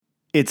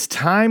It's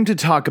time to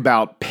talk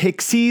about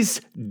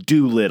Pixies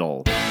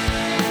Doolittle. Things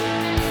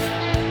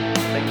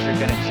are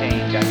gonna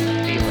change, I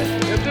can feel it.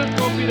 If this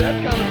gonna be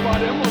that kind of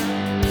party, I'm gonna...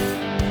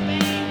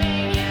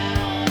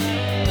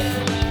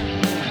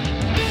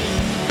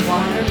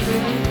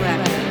 Waterproof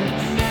Records.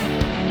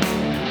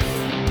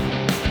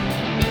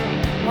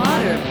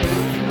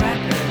 Waterproof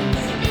Records.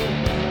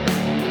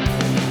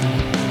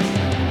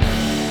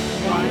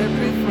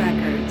 Waterproof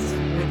Records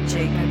with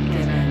Jacob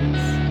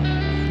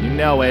Gibbons. You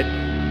know it.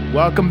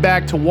 Welcome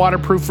back to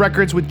Waterproof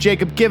Records with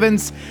Jacob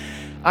Gibbons.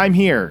 I'm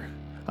here.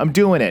 I'm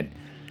doing it.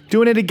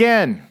 Doing it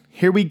again.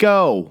 Here we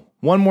go.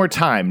 One more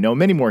time. No,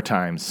 many more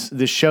times.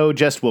 This show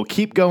just will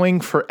keep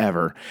going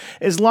forever.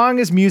 As long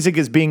as music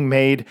is being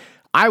made,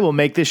 I will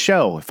make this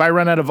show. If I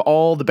run out of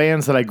all the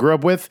bands that I grew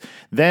up with,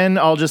 then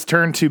I'll just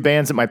turn to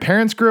bands that my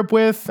parents grew up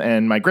with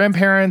and my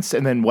grandparents,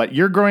 and then what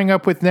you're growing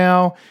up with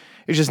now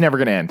is just never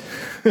going to end.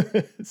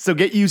 So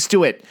get used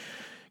to it.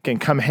 Can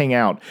come hang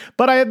out.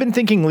 But I have been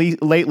thinking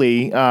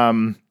lately,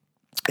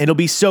 it'll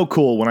be so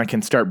cool when I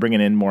can start bringing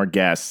in more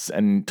guests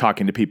and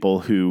talking to people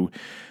who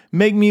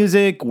make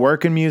music,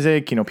 work in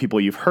music,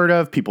 people you've heard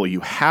of, people you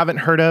haven't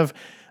heard of.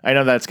 I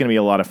know that's going to be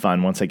a lot of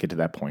fun once I get to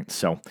that point.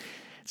 So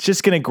it's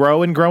just going to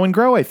grow and grow and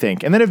grow, I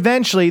think. And then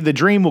eventually the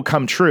dream will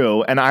come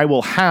true and I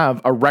will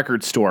have a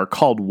record store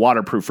called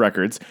Waterproof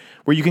Records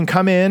where you can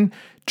come in,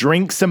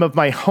 drink some of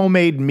my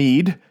homemade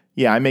mead.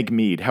 Yeah, I make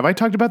mead. Have I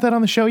talked about that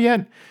on the show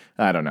yet?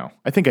 I don't know.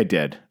 I think I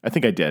did.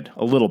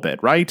 A little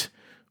bit, right?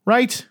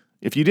 Right?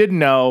 If you didn't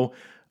know,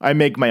 I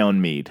make my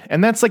own mead.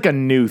 And that's like a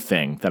new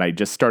thing that I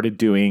just started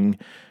doing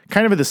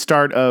kind of at the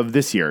start of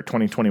this year,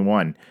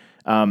 2021.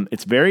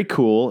 It's very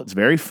cool. It's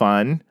very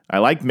fun. I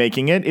like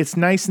making it. It's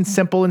nice and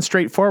simple and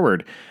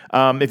straightforward.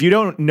 If you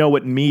don't know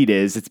what mead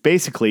is, it's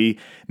basically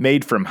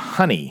made from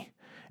honey.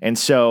 And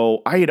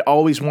so I had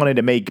always wanted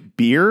to make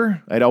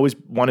beer. I'd always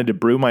wanted to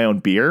brew my own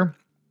beer.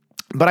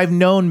 But I've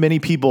known many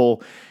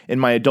people in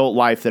my adult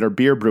life that are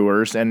beer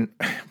brewers, and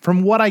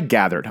from what I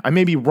gathered, I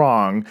may be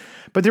wrong,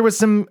 but there was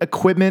some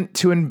equipment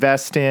to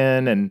invest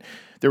in, and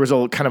there was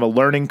a kind of a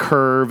learning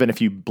curve, and if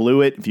you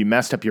blew it, if you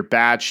messed up your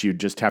batch, you'd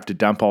just have to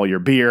dump all your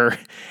beer,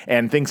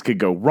 and things could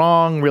go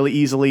wrong really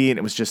easily, and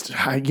it was just,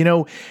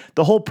 the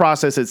whole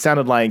process, it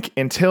sounded like,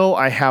 until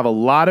I have a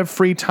lot of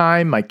free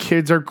time, my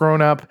kids are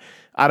grown up,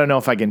 I don't know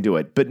if I can do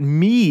it. But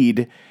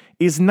mead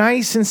is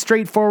nice and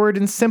straightforward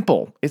and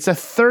simple. It's a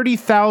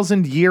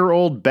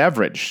 30,000-year-old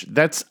beverage.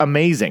 That's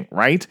amazing,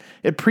 right?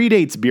 It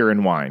predates beer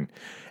and wine.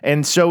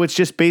 And so it's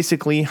just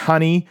basically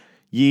honey,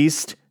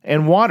 yeast,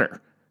 and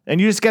water. And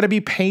you just got to be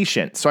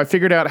patient. So I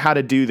figured out how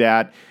to do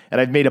that,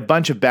 and I've made a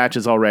bunch of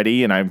batches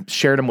already, and I've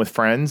shared them with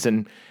friends,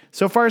 and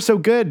so far so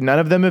good. None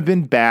of them have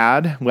been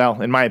bad,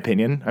 well, in my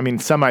opinion. I mean,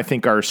 some I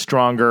think are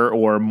stronger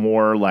or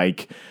more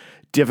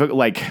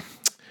difficult,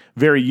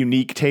 very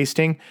unique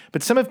tasting,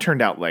 but some have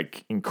turned out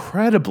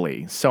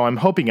incredibly. So I'm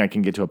hoping I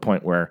can get to a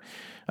point where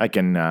I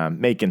can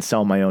make and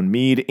sell my own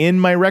mead in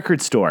my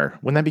record store.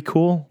 Wouldn't that be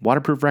cool?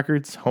 Waterproof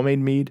Records, homemade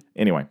mead.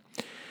 Anyway,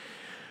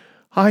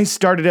 I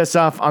started us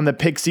off on the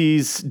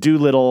Pixies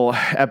Doolittle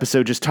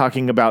episode just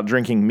talking about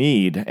drinking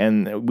mead,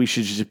 and we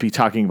should just be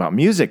talking about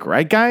music,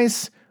 right,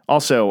 guys?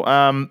 Also,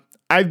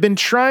 I've been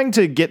trying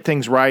to get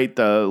things right.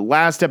 The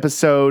last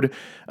episode,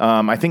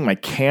 I think my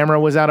camera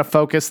was out of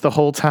focus the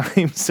whole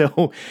time,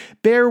 so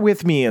bear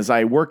with me as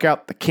I work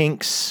out the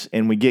kinks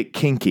and we get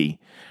kinky.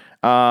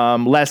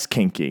 Less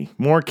kinky,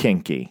 more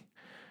kinky,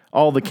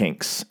 all the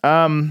kinks.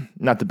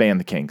 Not the band,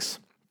 the Kinks.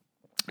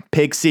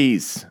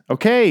 Pixies.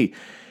 Okay,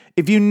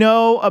 if you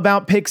know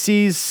about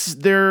Pixies,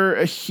 they're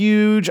a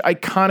huge,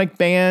 iconic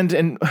band,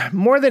 and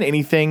more than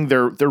anything,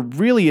 they're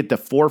really at the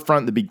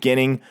forefront, the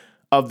beginning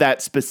of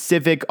that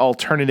specific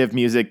alternative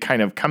music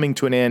kind of coming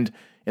to an end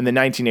in the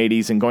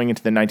 1980s and going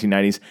into the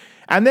 1990s.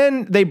 And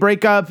then they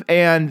break up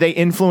and they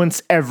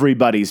influence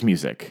everybody's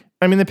music.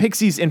 I mean, the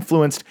Pixies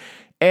influenced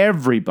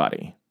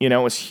everybody. It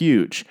was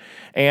huge.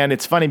 And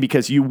it's funny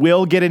because you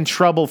will get in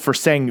trouble for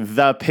saying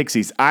the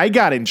Pixies. I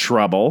got in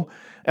trouble.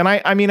 And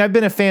I mean, I've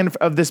been a fan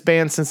of this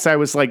band since I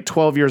was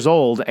 12 years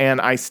old, and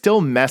I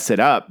still mess it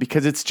up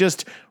because it's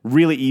just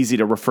really easy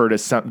to refer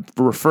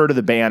to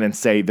the band and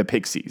say the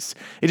Pixies.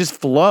 It just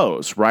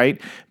flows, right?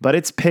 But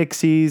it's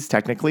Pixies.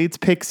 Technically, it's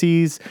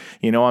Pixies.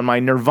 On my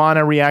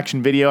Nirvana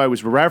reaction video, I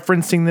was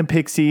referencing the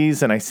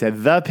Pixies, and I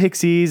said the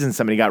Pixies, and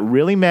somebody got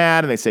really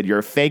mad, and they said, "You're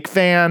a fake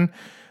fan."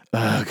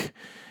 Ugh,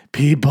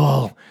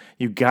 people,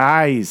 you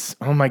guys.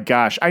 Oh my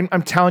gosh,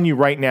 I'm telling you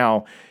right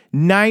now.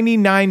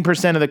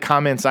 99% of the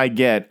comments I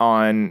get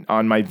on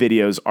my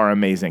videos are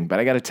amazing, but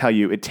I got to tell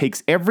you, it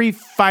takes every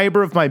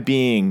fiber of my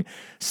being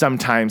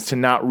sometimes to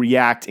not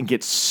react and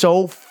get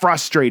so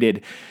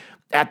frustrated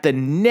at the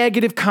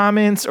negative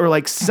comments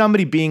or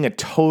somebody being a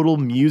total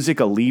music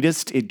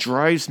elitist. It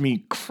drives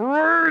me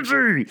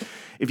crazy.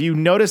 If you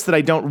notice that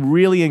I don't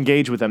really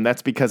engage with them,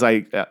 that's because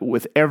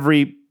with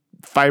every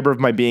fiber of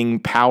my being,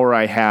 power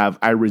I have,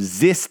 I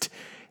resist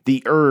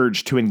the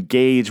urge to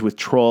engage with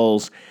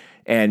trolls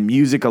and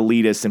music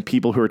elitists and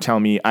people who are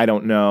telling me I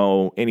don't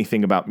know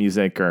anything about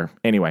music. Or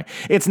anyway,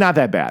 it's not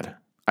that bad.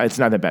 it's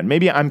not that bad.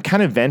 Maybe I'm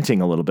kind of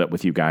venting a little bit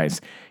with you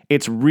guys.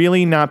 It's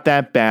really not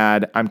that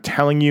bad. I'm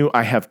telling you,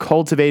 I have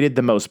cultivated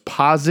the most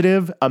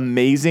positive,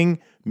 amazing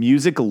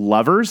music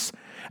lovers.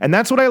 And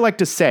that's what I like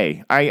to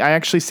say. I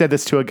actually said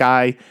this to a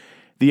guy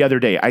the other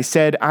day. I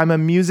said, I'm a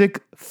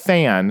music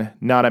fan,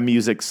 not a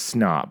music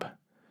snob.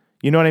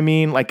 You know what I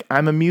mean? Like,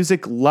 I'm a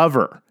music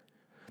lover.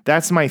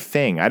 That's my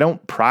thing. I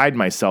don't pride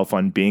myself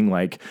on being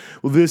like,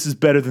 well, this is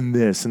better than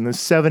this, and the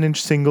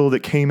 7-inch single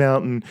that came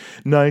out in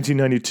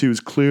 1992 is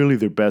clearly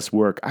their best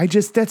work.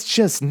 That's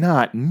just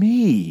not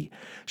me.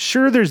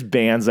 Sure, there's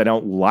bands I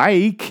don't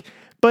like,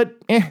 but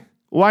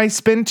why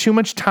spend too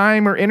much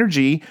time or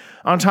energy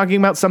on talking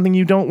about something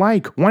you don't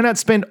like? Why not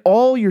spend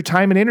all your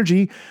time and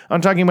energy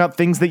on talking about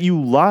things that you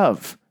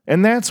love?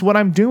 And that's what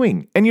I'm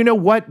doing. And you know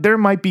what? There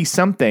might be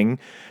something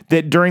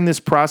that during this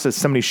process,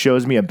 somebody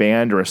shows me a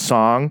band or a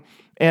song,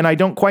 and I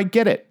don't quite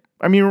get it.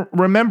 I mean,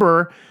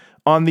 remember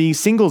on the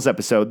singles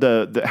episode,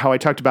 how I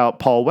talked about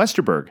Paul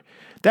Westerberg?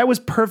 That was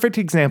perfect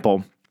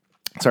example.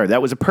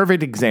 That was a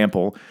perfect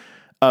example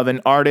of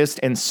an artist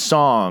and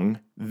song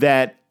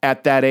that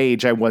at that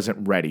age I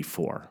wasn't ready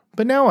for.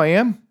 But now I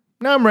am.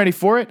 Now I'm ready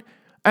for it.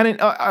 And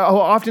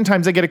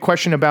oftentimes I get a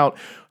question about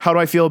how do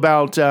I feel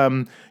about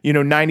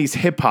 90s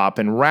hip hop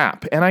and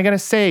rap. And I got to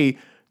say,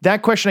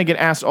 that question I get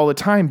asked all the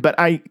time, but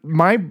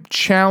my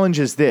challenge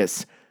is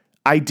this.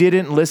 I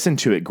didn't listen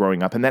to it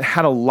growing up, and that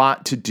had a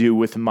lot to do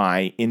with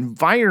my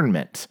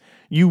environment.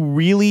 You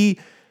really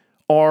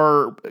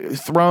are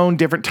thrown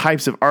different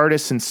types of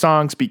artists and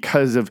songs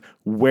because of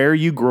where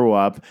you grew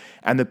up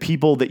and the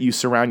people that you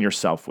surround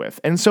yourself with.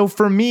 And so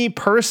for me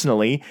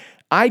personally,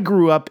 I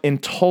grew up in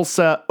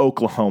Tulsa,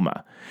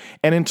 Oklahoma.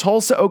 And in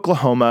Tulsa,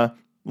 Oklahoma,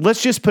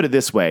 let's just put it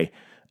this way.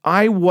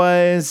 I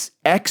was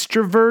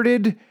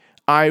extroverted.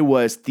 I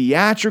was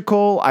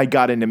theatrical. I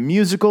got into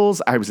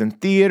musicals. I was in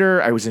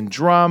theater. I was in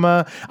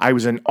drama. I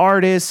was an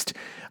artist.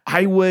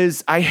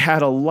 I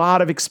had a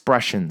lot of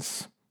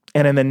expressions.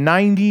 And in the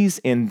 90s,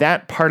 in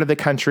that part of the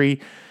country,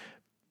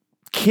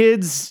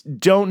 kids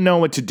don't know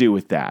what to do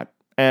with that.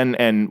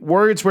 And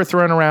words were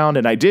thrown around,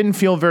 and I didn't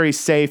feel very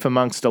safe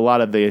amongst a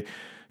lot of the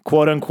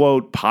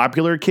quote-unquote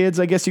popular kids,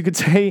 I guess you could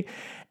say.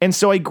 And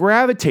so I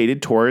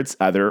gravitated towards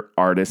other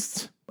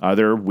artists,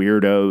 other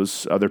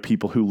weirdos, other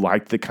people who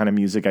liked the kind of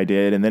music I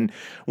did. And then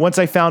once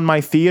I found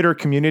my theater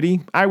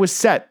community, I was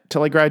set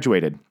till I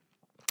graduated.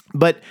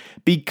 But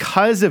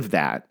because of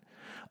that,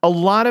 a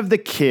lot of the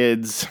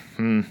kids,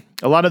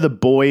 a lot of the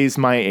boys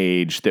my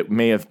age that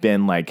may have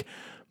been like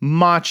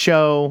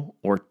macho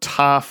or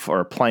tough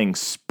or playing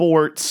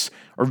sports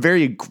or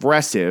very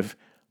aggressive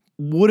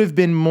would have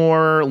been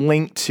more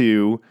linked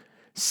to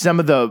some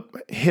of the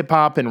hip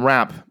hop and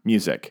rap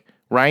music,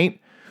 right?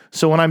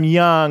 So when I'm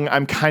young,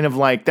 I'm kind of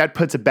like, that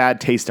puts a bad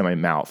taste in my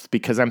mouth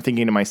because I'm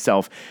thinking to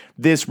myself,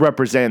 this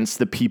represents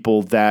the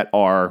people that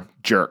are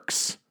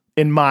jerks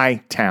in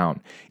my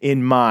town,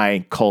 in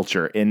my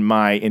culture, in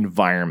my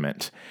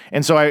environment.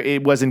 And so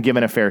it wasn't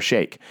given a fair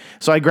shake.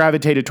 So I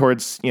gravitated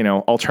towards,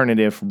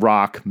 alternative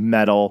rock,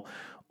 metal,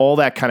 all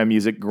that kind of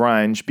music,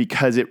 grunge,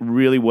 because it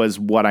really was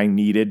what I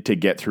needed to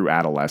get through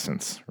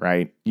adolescence,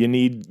 right? You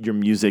need your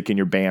music and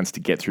your bands to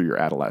get through your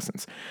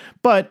adolescence.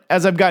 But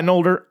as I've gotten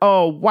older,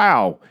 oh,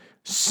 wow.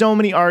 So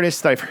many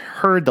artists that I've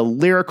heard, the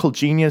lyrical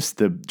genius,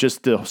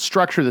 just the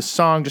structure of the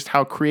song, just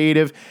how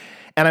creative,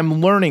 and I'm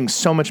learning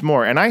so much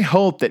more. And I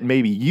hope that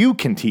maybe you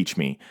can teach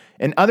me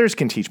and others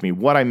can teach me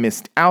what I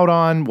missed out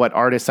on, what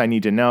artists I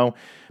need to know.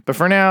 But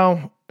for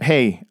now,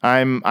 hey,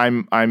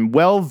 I'm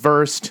well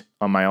versed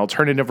on my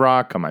alternative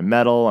rock, on my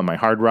metal, on my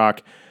hard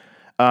rock,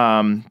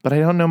 but I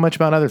don't know much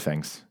about other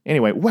things.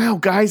 Anyway, wow,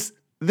 guys,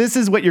 this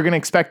is what you're going to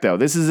expect, though.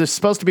 This is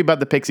supposed to be about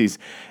the Pixies,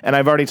 and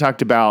I've already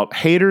talked about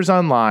haters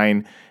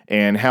online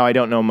and how I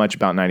don't know much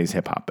about 90s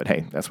hip-hop, but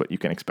hey, that's what you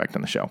can expect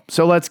on the show.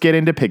 So let's get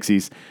into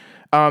Pixies.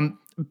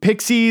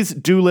 Pixies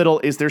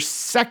Doolittle is their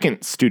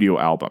second studio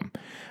album.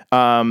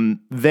 When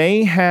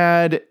they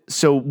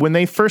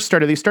first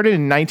started, they started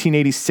in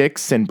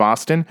 1986 in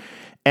Boston,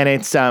 and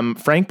it's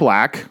Frank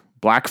Black.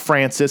 Black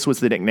Francis was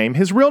the nickname.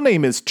 His real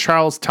name is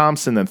Charles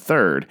Thompson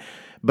III,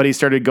 but he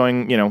started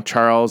going,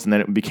 Charles, and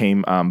then it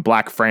became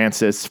Black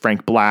Francis,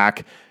 Frank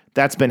Black.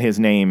 That's been his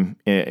name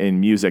in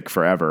music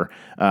forever,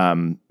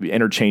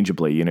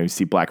 interchangeably. You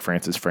see Black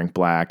Francis, Frank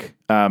Black.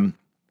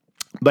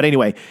 But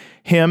anyway,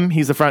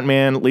 he's the front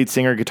man, lead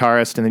singer,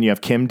 guitarist, and then you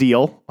have Kim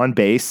Deal on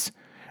bass,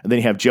 and then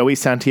you have Joey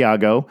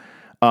Santiago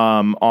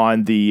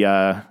on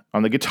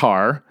the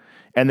guitar.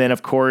 And then,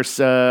 of course,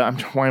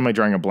 why am I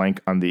drawing a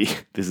blank on the...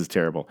 This is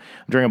terrible.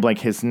 I'm drawing a blank.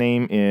 His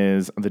name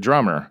is the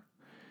drummer.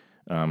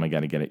 I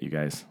got to get it, you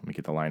guys. Let me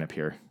get the lineup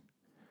here.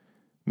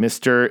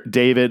 Mr.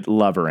 David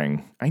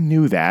Lovering. I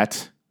knew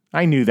that.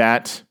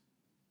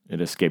 It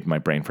escaped my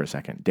brain for a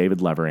second.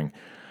 David Lovering.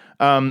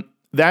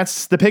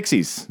 That's the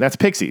Pixies. The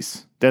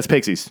Pixies.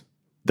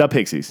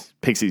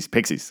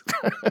 Pixies.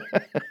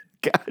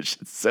 Gosh,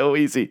 it's so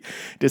easy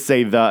to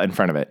say the in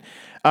front of it.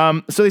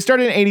 So they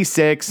started in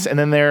 86, and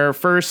then their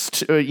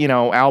first,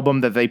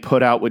 album that they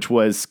put out, which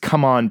was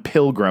Come On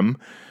Pilgrim.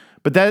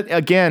 But that,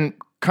 again,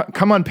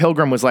 Come On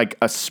Pilgrim was like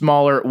a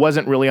smaller, it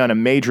wasn't really on a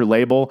major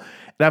label.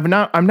 And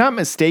I'm not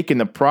mistaken.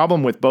 The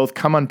problem with both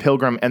Come On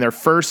Pilgrim and their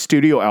first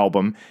studio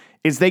album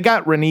is they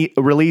got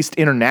released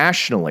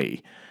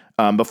internationally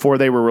before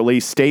they were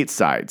released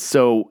stateside.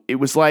 So it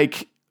was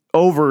like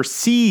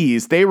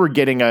overseas, they were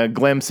getting a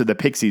glimpse of the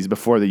Pixies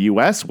before the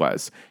U.S.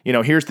 was. You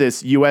know, here's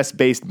this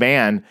U.S.-based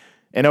band,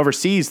 and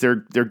overseas, they're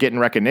getting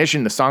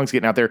recognition. The song's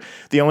getting out there.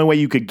 The only way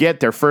you could get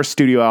their first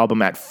studio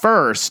album at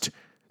first,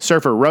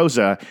 Surfer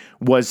Rosa,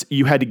 was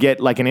you had to get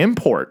like an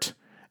import.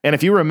 And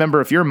if you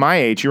remember, if you're my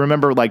age, you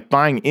remember like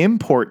buying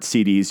import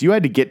CDs. You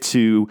had to get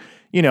to,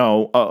 you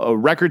know, a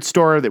record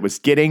store that was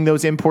getting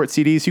those import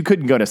CDs. You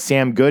couldn't go to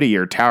Sam Goody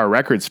or Tower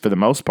Records for the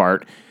most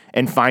part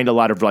and find a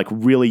lot of like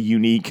really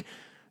unique,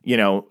 you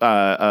know,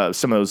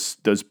 some of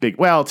those big,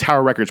 well,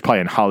 Tower Records probably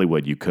in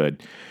Hollywood you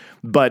could.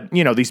 But,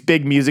 you know, these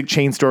big music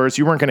chain stores,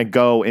 you weren't going to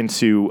go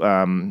into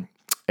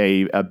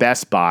a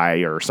Best Buy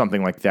or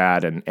something like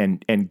that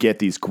and get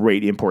these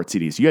great import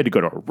CDs. You had to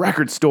go to a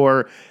record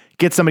store,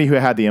 get somebody who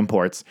had the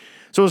imports.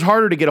 So it was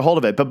harder to get a hold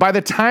of it. But by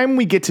the time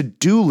we get to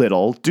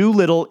Doolittle,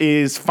 Doolittle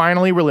is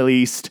finally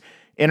released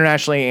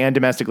internationally and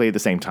domestically at the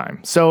same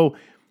time. So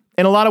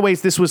in a lot of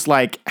ways, this was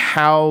like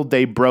how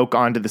they broke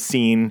onto the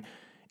scene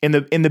in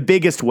the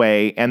biggest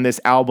way. And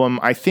this album,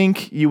 I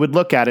think you would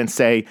look at and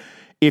say,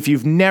 if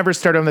you've never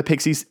started on the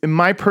Pixies, in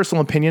my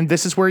personal opinion,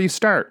 this is where you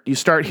start. You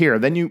start here.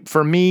 Then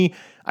for me,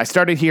 I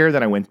started here,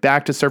 then I went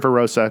back to Surfer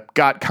Rosa,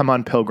 got Come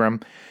On Pilgrim.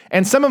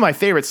 And some of my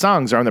favorite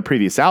songs are on the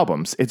previous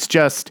albums. It's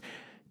just,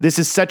 this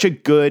is such a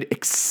good,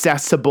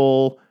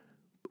 accessible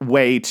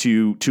way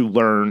to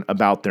learn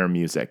about their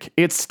music.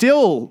 It's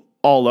still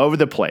all over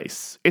the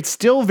place. It's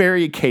still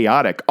very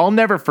chaotic. I'll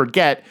never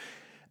forget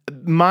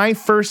my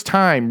first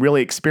time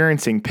really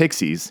experiencing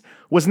Pixies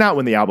was not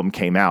when the album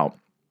came out.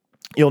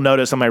 You'll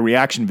notice on my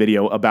reaction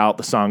video about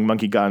the song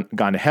Monkey Gone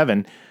to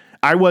Heaven,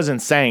 I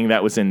wasn't saying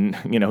that was in,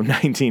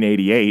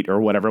 1988 or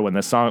whatever when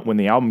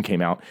the album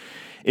came out.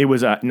 It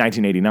was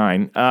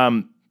 1989.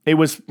 It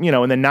was, in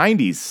the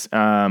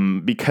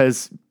 90s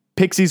because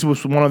Pixies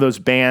was one of those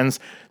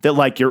bands that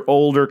like your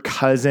older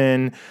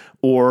cousin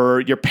or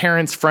your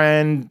parents'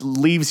 friend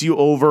leaves you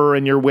over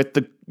and you're with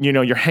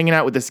you're hanging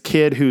out with this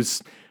kid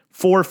who's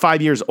 4 or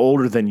 5 years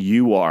older than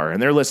you are,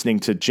 and they're listening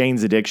to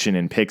Jane's Addiction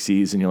and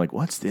Pixies, and you're like,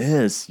 what's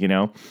this,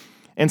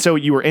 And so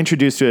you were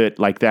introduced to it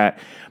like that.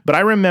 But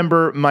I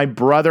remember my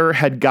brother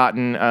had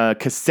gotten a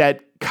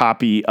cassette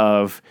copy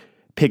of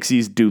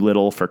Pixies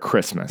Doolittle for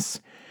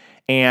Christmas.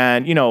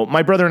 And,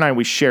 my brother and I,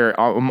 we share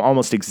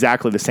almost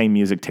exactly the same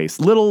music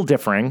taste, little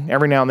differing.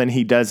 Every now and then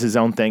he does his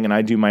own thing and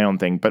I do my own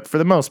thing, but for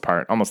the most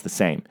part, almost the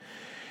same.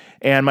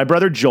 And my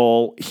brother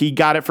Joel, he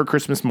got it for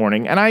Christmas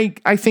morning, and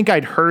I think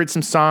I'd heard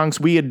some songs.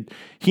 He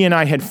and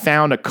I had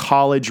found a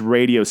college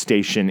radio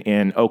station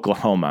in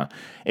Oklahoma.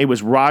 It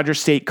was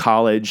Rogers State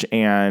College,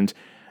 and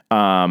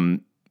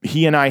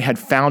he and I had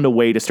found a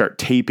way to start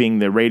taping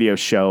the radio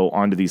show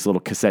onto these little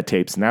cassette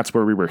tapes, and that's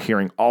where we were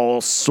hearing all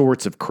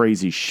sorts of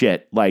crazy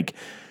shit, like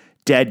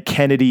Dead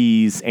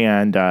Kennedys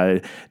and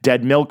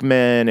Dead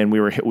Milkmen, and we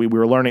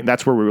were learning.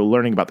 That's where we were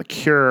learning about The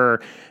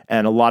Cure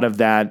and a lot of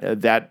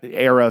that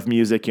era of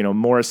music.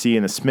 Morrissey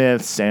and the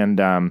Smiths and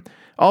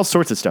all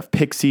sorts of stuff.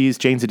 Pixies,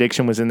 Jane's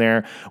Addiction was in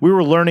there. We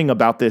were learning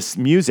about this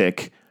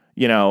music,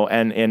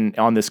 and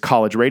on this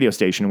college radio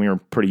station. We were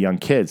pretty young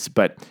kids,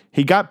 but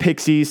he got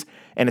Pixies,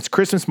 and it's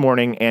Christmas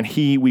morning, and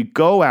we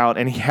go out,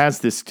 and he has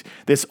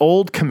this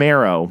old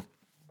Camaro.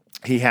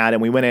 He had,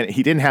 and we went in.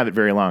 He didn't have it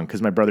very long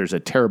because my brother's a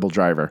terrible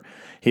driver.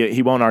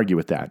 He won't argue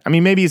with that. I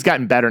mean, maybe he's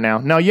gotten better now.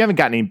 No, you haven't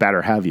gotten any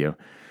better, have you?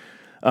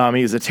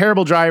 He was a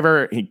terrible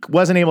driver. He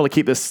wasn't able to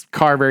keep this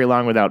car very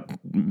long without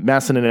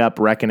messing it up,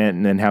 wrecking it,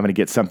 and then having to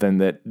get something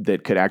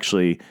that could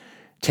actually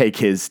take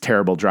his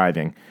terrible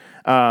driving.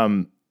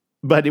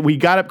 But we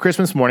got up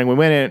Christmas morning. We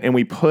went in and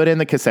we put in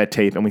the cassette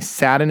tape and we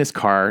sat in his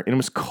car, and it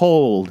was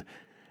cold.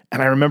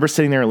 And I remember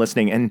sitting there and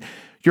listening. And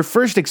your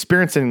first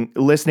experience in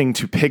listening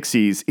to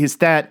Pixies is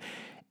that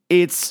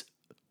it's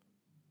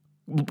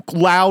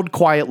loud,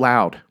 quiet,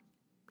 loud.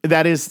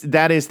 There is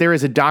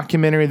a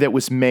documentary that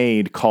was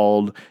made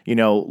called,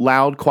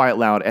 Loud, Quiet,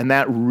 Loud. And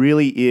that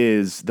really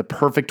is the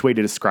perfect way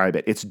to describe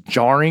it. It's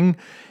jarring.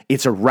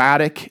 It's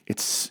erratic.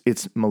 It's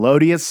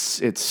melodious.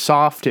 It's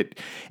soft.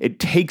 It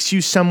takes you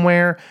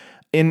somewhere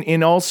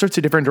in all sorts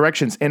of different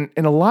directions. And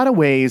in a lot of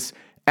ways,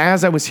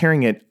 as I was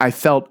hearing it, I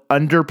felt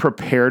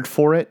underprepared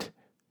for it.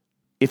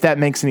 If that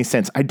makes any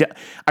sense.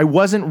 I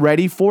wasn't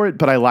ready for it,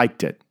 but I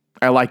liked it.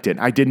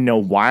 I didn't know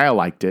why I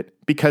liked it,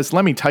 because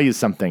let me tell you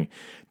something.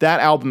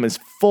 That album is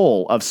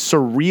full of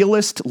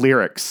surrealist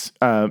lyrics.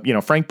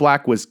 Frank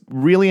Black was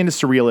really into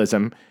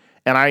surrealism,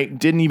 and I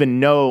didn't even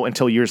know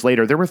until years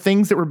later. There were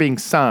things that were being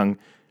sung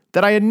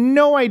that I had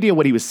no idea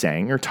what he was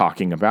saying or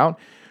talking about,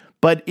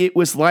 but it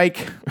was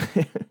like,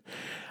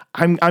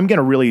 I'm going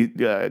to really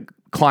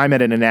climb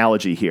at an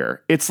analogy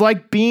here. It's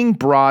like being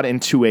brought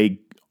into a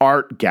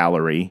art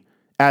gallery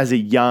as a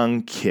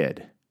young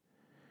kid,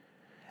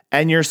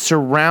 and you're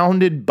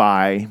surrounded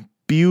by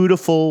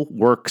beautiful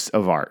works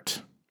of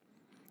art,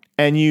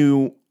 and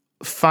you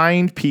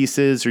find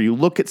pieces or you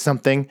look at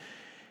something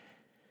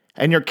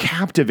and you're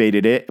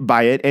captivated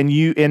by it, and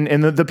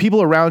the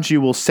people around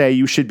you will say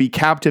you should be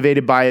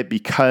captivated by it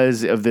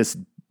because of this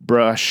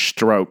brush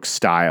stroke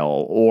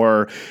style,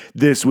 or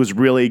this was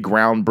really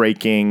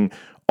groundbreaking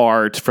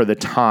art for the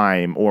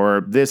time,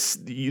 or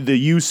the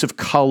use of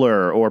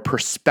color or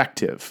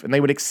perspective, and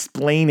they would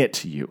explain it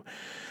to you.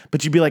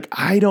 But you'd be like,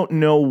 I don't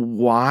know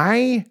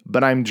why,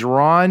 but I'm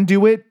drawn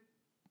to it,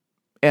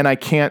 and I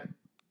can't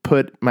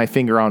put my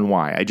finger on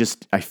why.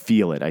 I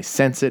feel it. I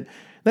sense it.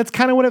 That's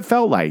kind of what it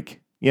felt like.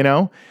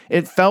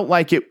 It felt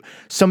like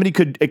somebody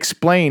could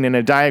explain in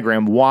a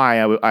diagram why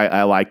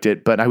I liked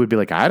it, but I would be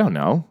like, I don't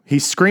know.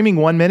 He's screaming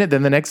 1 minute,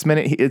 then the next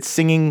minute it's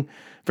singing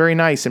very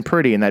nice and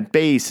pretty, and that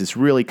bass is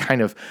really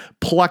kind of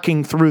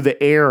plucking through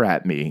the air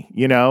at me.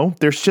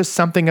 There's just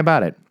something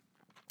about it.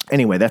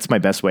 Anyway, that's my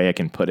best way I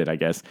can put it, I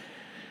guess.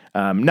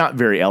 Not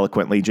very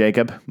eloquently,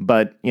 Jacob,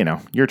 but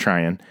you're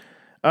trying.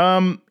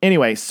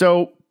 Anyway,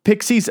 so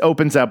Pixies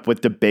opens up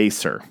with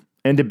Debaser.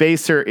 And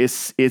Debaser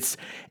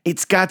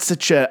it's got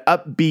such a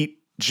upbeat,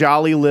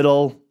 jolly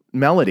little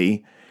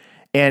melody,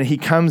 and he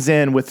comes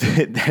in with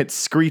that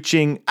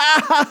screeching,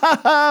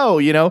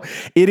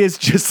 it is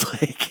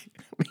just like,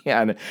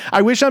 man,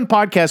 I wish on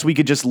podcasts we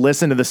could just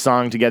listen to the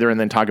song together and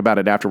then talk about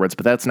it afterwards,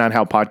 but that's not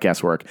how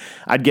podcasts work.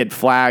 I'd get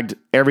flagged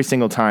every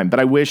single time, but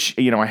I wish,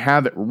 I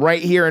have it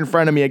right here in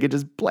front of me. I could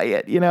just play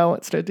it,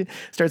 It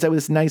starts out with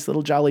this nice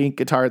little jolly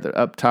guitar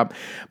up top.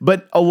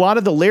 But a lot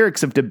of the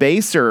lyrics of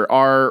Debaser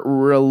are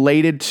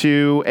related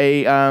to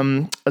a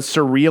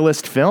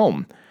surrealist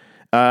film.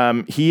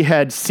 He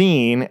had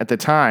seen, at the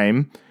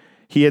time,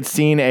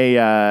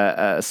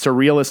 a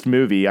surrealist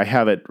movie. I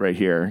have it right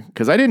here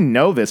because I didn't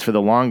know this for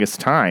the longest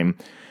time,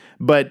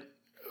 but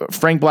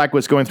Frank Black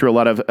was going through a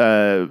lot of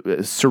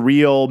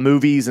surreal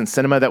movies and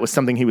cinema. That was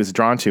something he was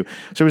drawn to.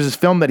 So there was this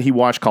film that he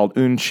watched called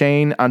Un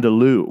Chien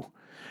Andalou.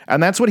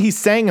 And that's what he's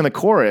saying in the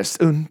chorus.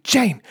 Un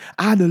Chien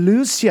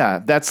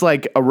Andalusia. That's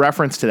like a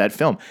reference to that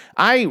film.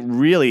 I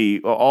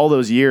really, all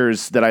those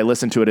years that I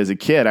listened to it as a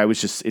kid,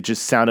 it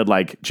just sounded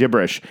like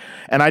gibberish.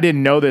 And I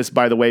didn't know this,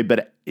 by the way,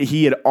 but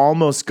he had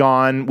almost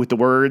gone with the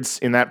words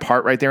in that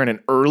part right there in an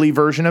early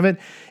version of it.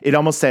 It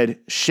almost said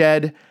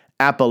shed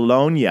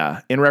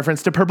Apollonia in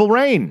reference to Purple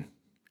Rain.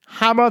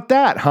 How about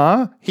that,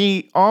 huh?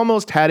 He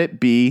almost had it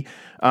be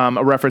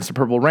a reference to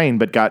Purple Rain,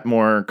 but got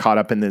more caught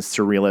up in this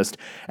surrealist.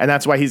 And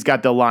that's why he's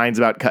got the lines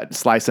about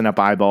slicing up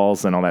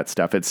eyeballs and all that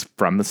stuff. It's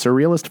from the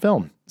surrealist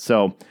film.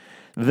 So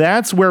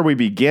that's where we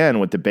begin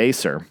with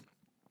Debaser.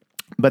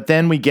 But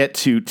then we get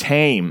to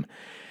Tame.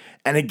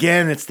 And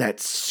again, it's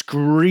that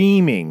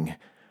screaming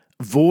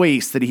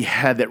voice that he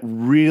had that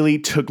really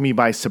took me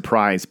by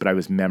surprise, but I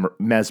was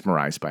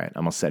mesmerized by it. I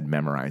almost said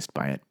memorized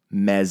by it.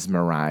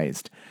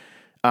 Mesmerized.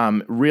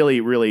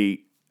 Really,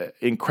 really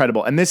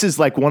incredible. And this is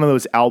like one of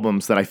those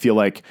albums that I feel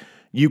like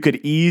you could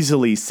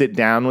easily sit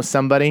down with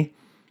somebody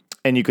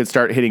and you could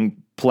start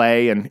hitting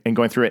play and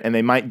going through it, and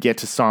they might get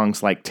to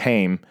songs like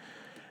Tame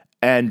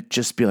and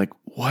just be like,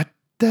 what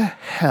the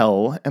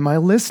hell am I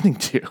listening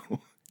to?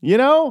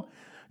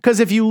 Because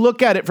if you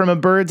look at it from a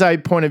bird's eye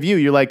point of view,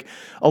 you're like,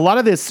 a lot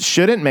of this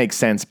shouldn't make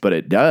sense, but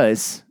it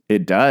does.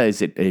 It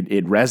does.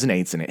 It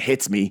resonates and it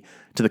hits me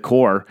to the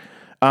core.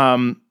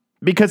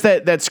 Because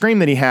that scream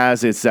that he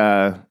has is,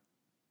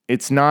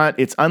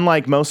 it's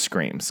unlike most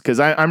screams. Because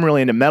I'm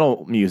really into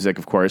metal music,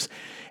 of course,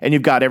 and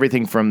you've got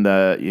everything from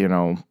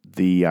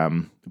the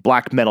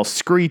black metal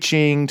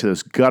screeching to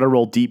those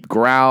guttural deep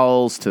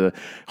growls to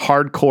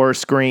hardcore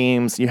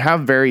screams. You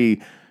have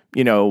very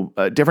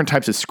different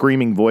types of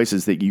screaming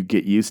voices that you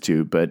get used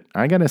to. But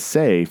I gotta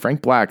say,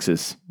 Frank Black's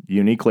is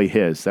uniquely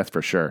his, that's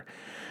for sure.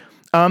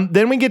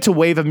 Then we get to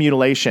Wave of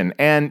Mutilation.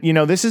 And,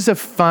 this is a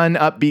fun,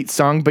 upbeat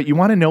song, but you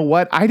want to know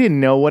what? I didn't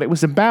know what it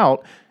was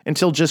about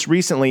until just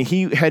recently.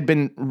 He had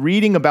been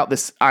reading about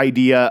this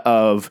idea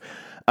of,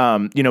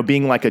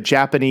 being like a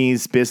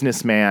Japanese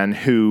businessman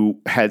who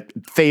had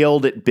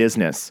failed at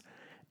business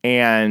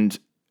and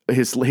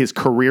his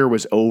career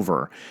was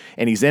over,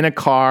 and he's in a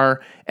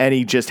car and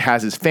he just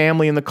has his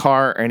family in the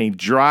car and he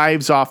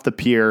drives off the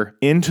pier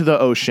into the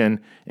ocean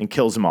and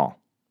kills them all.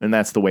 And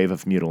that's the Wave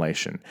of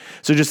Mutilation.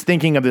 So just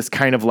thinking of this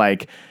kind of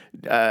like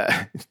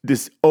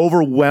this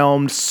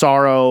overwhelmed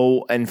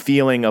sorrow and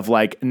feeling of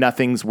like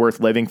nothing's worth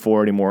living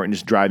for anymore and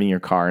just driving your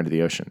car into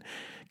the ocean.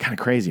 Kind of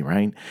crazy,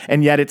 right?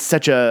 And yet it's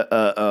such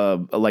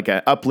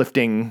a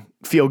uplifting,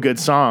 feel-good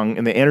song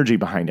and the energy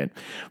behind it.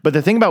 But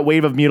the thing about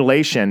Wave of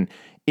Mutilation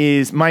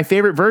is my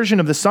favorite version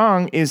of the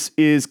song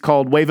is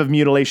called Wave of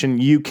Mutilation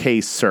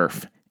UK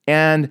Surf.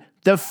 And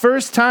the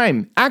first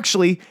time,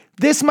 actually,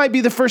 this might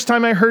be the first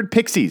time I heard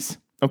Pixies,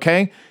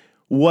 okay,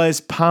 was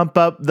Pump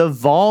Up the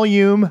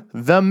Volume,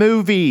 the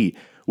movie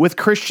with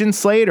Christian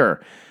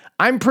Slater.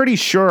 I'm pretty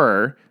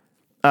sure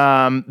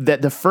that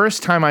the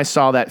first time I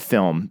saw that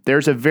film,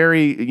 there's a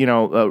very,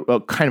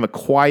 a kind of a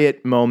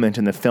quiet moment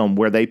in the film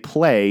where they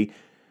play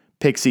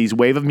Pixies'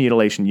 Wave of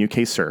Mutilation,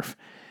 UK Surf.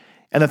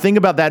 And the thing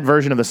about that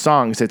version of the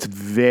song is it's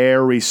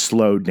very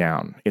slowed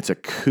down. It's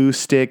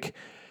acoustic.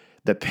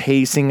 The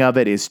pacing of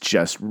it is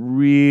just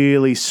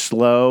really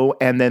slow.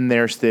 And then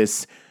there's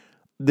this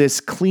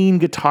clean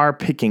guitar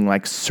picking,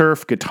 like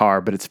surf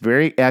guitar, but it's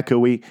very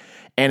echoey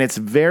and it's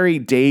very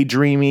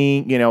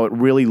daydreamy. You know, it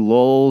really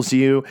lulls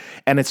you.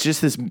 And it's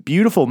just this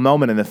beautiful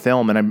moment in the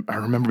film. And I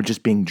remember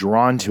just being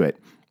drawn to it.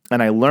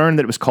 And I learned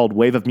that it was called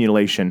Wave of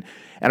Mutilation.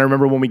 And I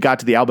remember when we got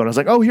to the album, I was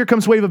like, oh, here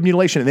comes Wave of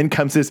Mutilation. And then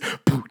comes this,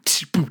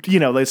 you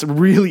know, this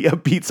really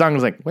upbeat song. I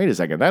was like, wait a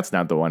second, that's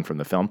not the one from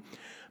the film.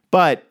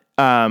 But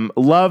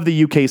love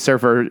the UK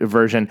Surfer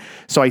version.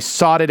 So I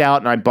sought it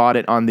out and I bought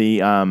it on the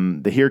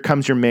Here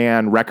Comes Your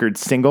Man record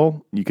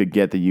single. You could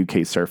get the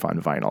UK Surf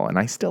on vinyl. And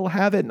I still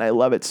have it and I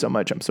love it so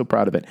much. I'm so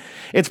proud of it.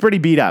 It's pretty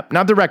beat up.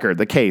 Not the record,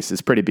 the case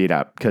is pretty beat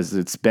up because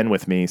it's been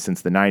with me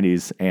since the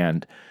 90s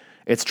and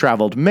it's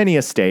traveled many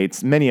a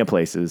states, many a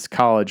places,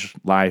 college,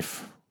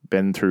 life,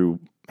 been through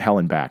hell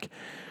and back.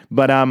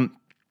 But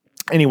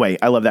anyway,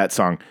 I love that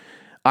song.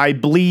 I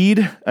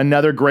Bleed,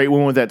 another great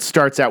one that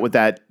starts out with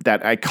that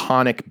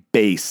iconic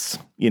bass,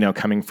 you know,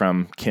 coming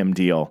from Kim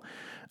Deal.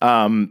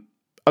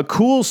 A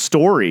cool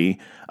story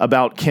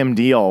about Kim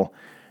Deal.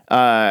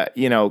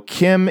 You know,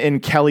 Kim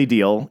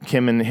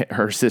and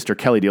her sister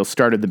Kelly Deal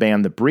started the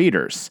band The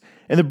Breeders.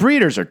 And The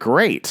Breeders are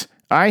great.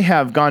 I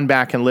have gone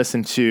back and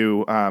listened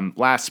to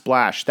Last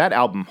Splash. That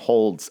album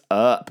holds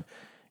up.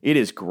 It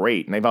is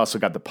great. And they've also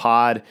got The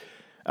Pod,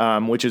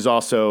 which is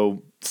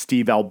also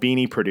Steve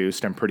Albini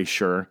produced, I'm pretty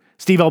sure.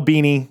 Steve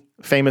Albini,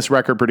 famous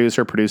record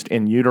producer, produced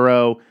In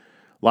Utero,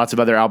 lots of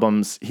other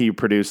albums. He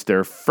produced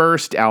their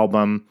first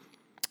album,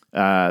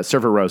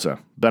 Surfer Rosa.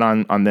 But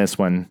on this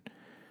one,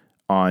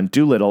 on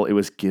Doolittle, it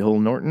was Gil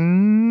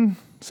Norton,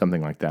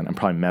 something like that. I'm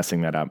probably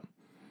messing that up.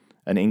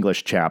 An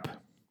English chap.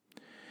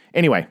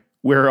 Anyway,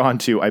 we're on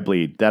to I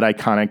Bleed, that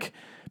iconic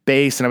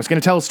bass. And I was going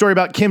to tell a story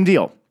about Kim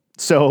Deal.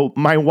 So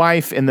my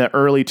wife in the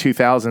early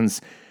 2000s,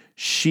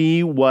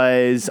 she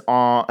was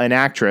an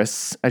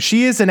actress.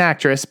 She is an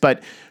actress,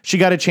 but she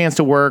got a chance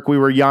to work. We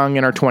were young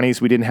in our 20s.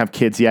 We didn't have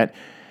kids yet.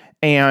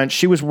 And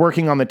she was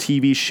working on the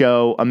TV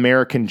show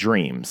American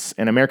Dreams.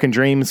 And American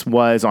Dreams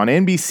was on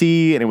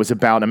NBC, and it was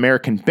about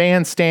American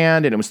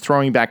Bandstand, and it was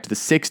throwing back to the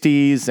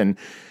 60s. And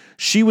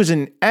she was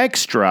an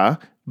extra,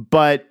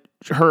 but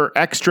her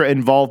extra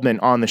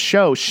involvement on the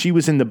show, she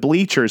was in the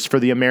bleachers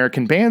for the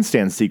American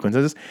Bandstand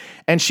sequences,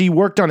 and she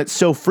worked on it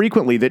so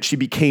frequently that she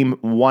became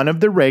one of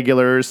the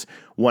regulars,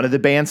 one of the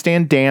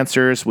bandstand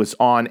dancers, was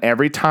on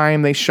every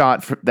time they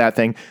shot for that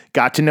thing,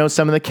 got to know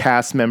some of the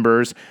cast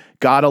members,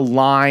 got a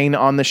line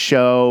on the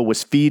show,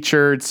 was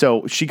featured.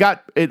 So she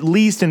got at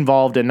least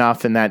involved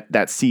enough in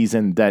that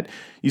season that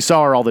you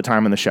saw her all the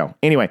time on the show.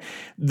 Anyway,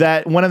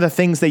 that one of the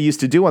things they used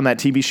to do on that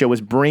TV show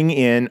was bring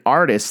in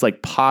artists,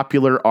 like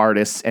popular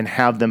artists, and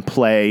have them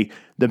play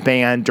the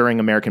band during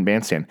American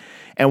Bandstand.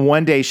 And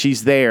one day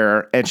she's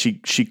there and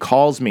she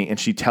calls me and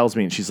she tells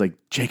me, and she's like,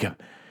 Jacob,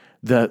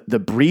 the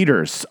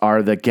Breeders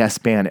are the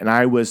guest band. And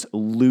I was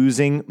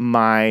losing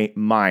my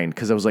mind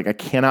because I was like, I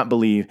cannot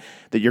believe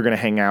that you're going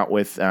to hang out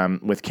with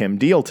Kim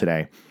Deal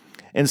today.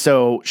 And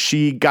so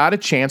she got a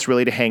chance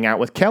really to hang out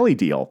with Kelly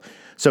Deal.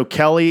 So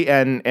Kelly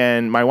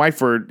and my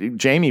wife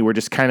Jamie were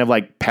just kind of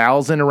like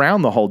palsing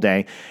around the whole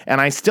day. And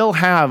I still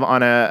have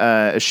on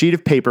a sheet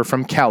of paper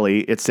from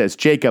Kelly, it says,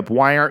 Jacob,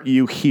 why aren't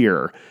you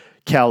here?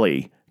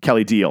 Kelly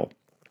Deal.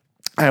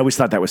 I always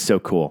thought that was so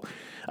cool.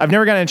 I've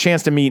never gotten a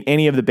chance to meet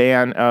any of the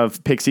band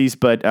of Pixies,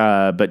 but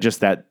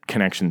just that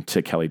connection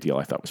to Kelly Deal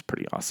I thought was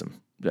pretty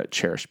awesome. That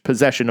cherished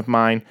possession of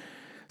mine.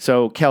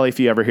 So Kelly, if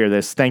you ever hear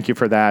this, thank you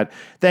for that.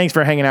 Thanks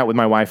for hanging out with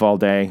my wife all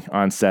day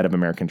on set of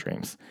American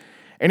Dreams.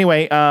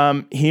 Anyway,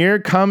 Here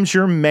Comes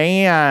Your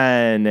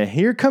Man.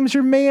 Here Comes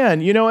Your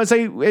Man. You know,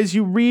 as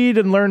you read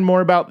and learn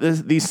more about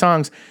these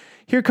songs,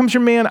 Here Comes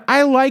Your Man,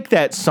 I like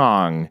that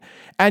song.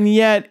 And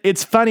yet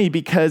it's funny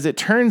because it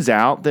turns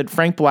out that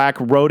Frank Black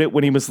wrote it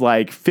when he was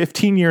like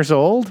 15 years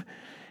old.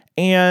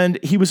 And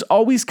he was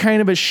always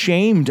kind of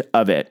ashamed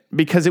of it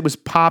because it was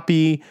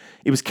poppy,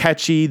 it was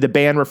catchy. The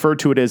band referred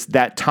to it as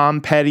that Tom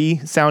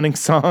Petty sounding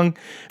song,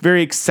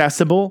 very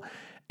accessible.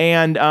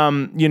 And,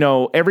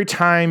 every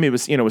time it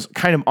was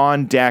kind of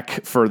on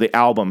deck for the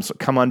album. So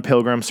Come On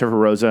Pilgrim, Surfer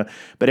Rosa.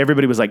 But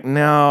everybody was like,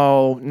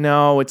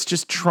 no, it's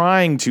just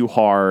trying too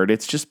hard.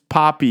 It's just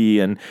poppy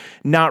and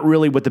not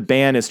really what the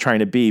band is trying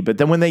to be. But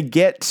then when they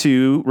get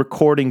to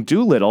recording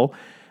Doolittle,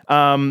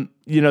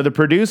 the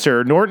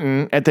producer,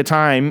 Norton, at the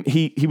time,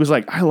 he was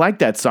like, I like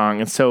that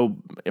song. And so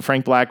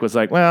Frank Black was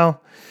like,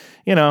 well,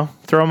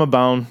 throw him a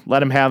bone,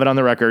 let him have it on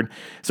the record.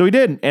 So he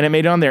did, and it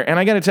made it on there. And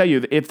I got to tell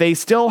you, if they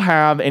still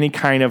have any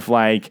kind of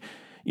like,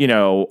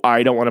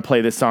 I don't want to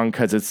play this song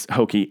because it's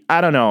hokey,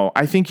 I don't know.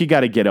 I think you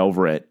got to get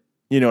over it.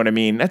 You know what I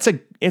mean?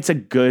 It's a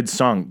good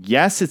song.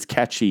 Yes, it's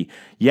catchy.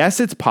 Yes,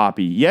 it's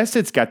poppy. Yes,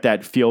 it's got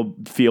that feel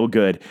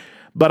good.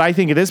 But I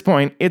think at this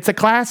point, it's a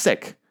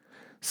classic.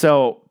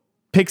 So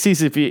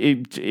Pixies,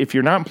 if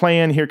you're not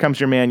playing Here Comes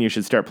Your Man, you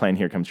should start playing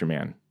Here Comes Your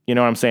Man. You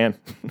know what I'm saying?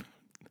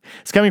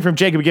 It's coming from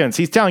Jacob Gibbons.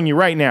 He's telling you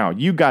right now,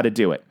 you got to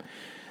do it.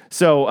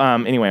 So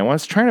anyway, I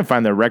was trying to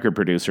find the record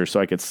producer so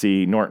I could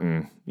see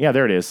Norton. Yeah,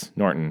 there it is,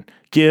 Norton.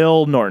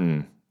 Gil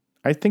Norton.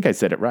 I think I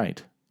said it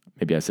right.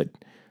 Maybe I said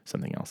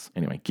something else.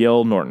 Anyway,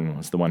 Gil Norton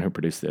was the one who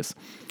produced this.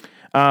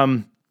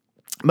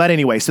 But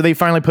anyway, so they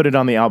finally put it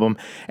on the album.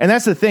 And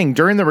that's the thing.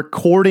 During the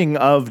recording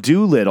of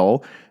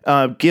Doolittle,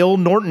 Gil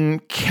Norton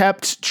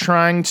kept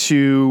trying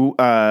to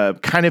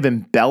kind of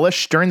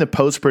embellish during the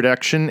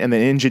post-production and the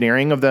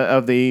engineering of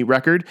the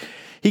record.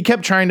 He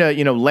kept trying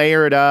to,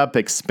 layer it up,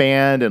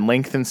 expand, and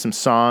lengthen some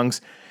songs.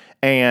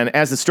 And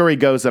as the story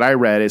goes that I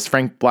read, is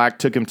Frank Black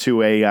took him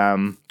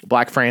to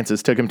Black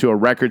Francis took him to a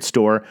record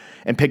store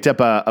and picked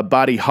up a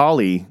Buddy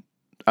Holly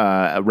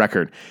a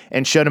record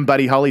and showed him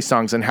Buddy Holly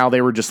songs and how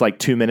they were just like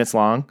 2 minutes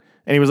long.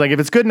 And he was like, if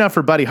it's good enough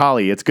for Buddy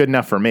Holly, it's good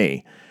enough for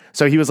me.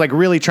 So he was like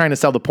really trying to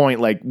sell the point.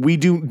 Like, we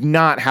do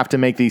not have to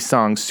make these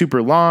songs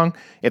super long.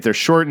 If they're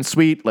short and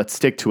sweet, let's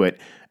stick to it.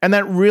 And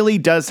that really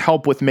does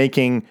help with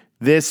making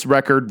this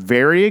record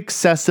very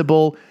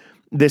accessible.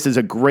 This is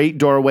a great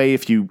doorway.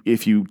 If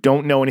you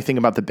don't know anything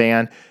about the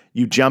band,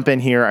 you jump in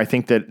here. I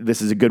think that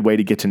this is a good way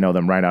to get to know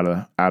them right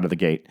out of the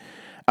gate.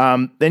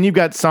 Then you've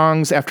got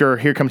songs after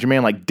Here Comes Your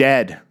Man, like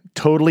Dead,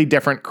 totally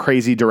different,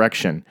 crazy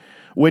direction,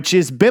 which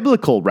is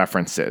biblical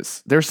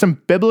references. There's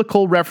some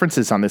biblical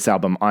references on this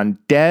album, on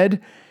Dead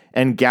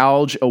and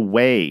Gouge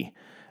Away.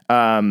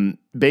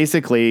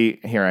 Basically,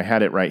 here, I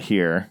had it right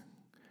here.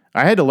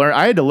 I had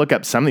to look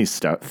up some of these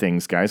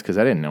things, guys, because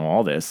I didn't know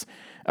all this.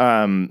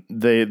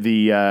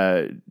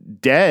 The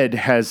Dead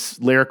has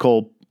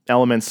lyrical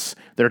elements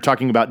that are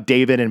talking about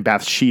David and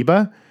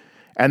Bathsheba.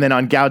 And then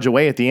on Gouge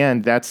Away at the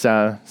end, that's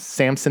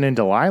Samson and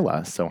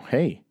Delilah. So,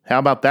 hey, how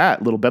about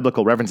that? Little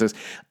biblical references.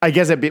 I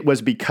guess it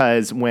was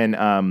because when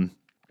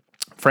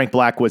Frank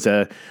Black was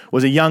a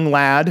young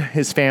lad,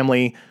 his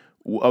family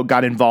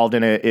got involved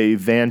in an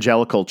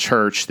evangelical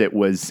church that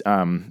was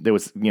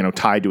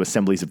tied to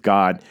Assemblies of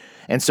God.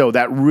 And so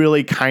that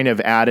really kind of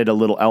added a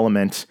little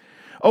element.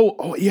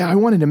 Oh, yeah, I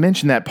wanted to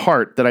mention that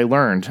part that I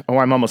learned. Oh,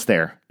 I'm almost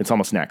there. It's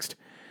almost next.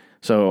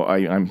 So I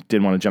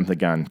didn't want to jump the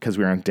gun because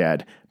we aren't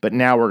dead. But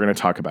now we're going to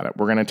talk about it.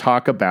 We're going to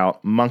talk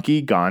about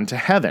Monkey Gone to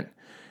Heaven.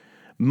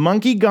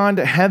 Monkey Gone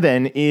to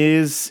Heaven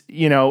is,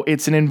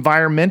 it's an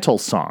environmental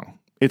song.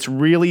 It's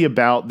really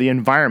about the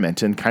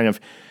environment and kind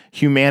of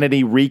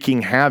humanity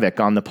wreaking havoc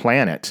on the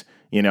planet.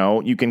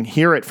 You can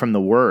hear it from the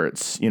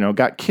words,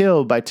 got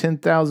killed by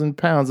 10,000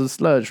 pounds of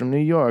sludge from New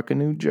York and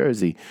New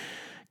Jersey.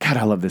 God,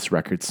 I love this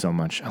record so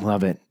much. I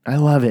love it.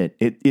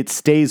 It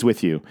stays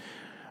with you.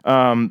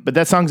 But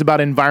that song's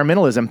about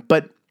environmentalism.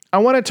 But I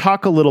want to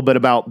talk a little bit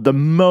about the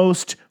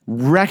most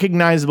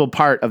recognizable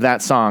part of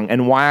that song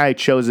and why I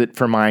chose it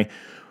for my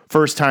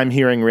first time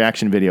hearing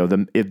reaction video.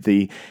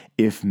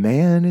 If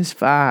man is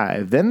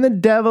 5, then the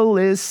devil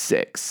is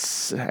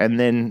 6, and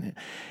then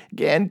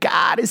again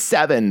God is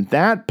 7.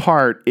 That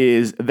part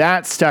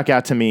that stuck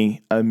out to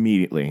me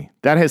immediately.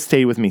 That has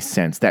stayed with me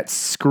since. That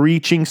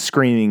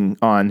screaming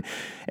on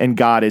and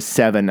God is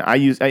 7. I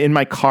use in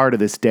my car to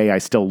this day.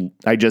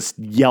 I just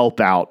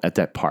yelp out at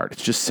that part.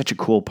 It's just such a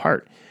cool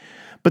part.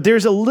 But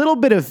there's a little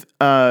bit of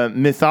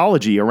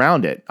mythology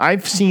around it.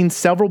 I've seen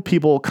several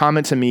people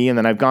comment to me, and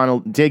then I've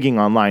gone digging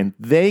online.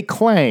 They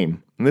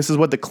claim, and this is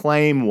what the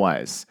claim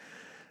was,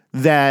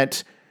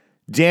 that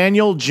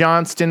Daniel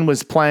Johnston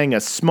was playing a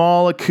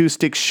small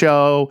acoustic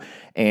show,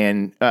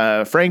 and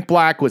Frank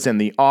Black was in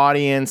the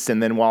audience.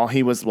 And then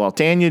while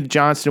Daniel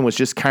Johnston was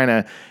just kind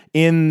of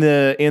in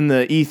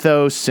the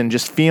ethos and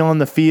just feeling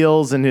the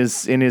feels in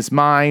his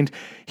mind,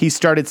 he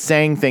started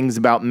saying things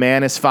about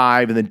man is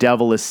 5 and the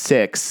devil is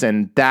 6,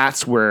 and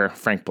that's where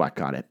Frank Black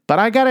got it. But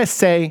I gotta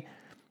say,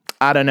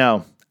 I don't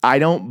know. I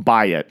don't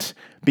buy it,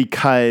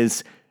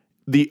 because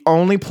the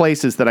only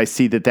places that I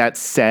see that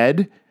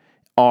said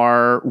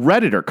are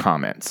Redditor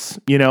comments,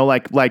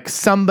 like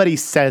somebody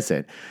says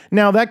it.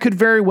 Now, that could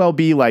very well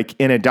be like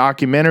in a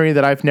documentary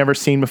that I've never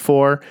seen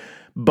before,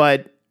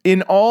 but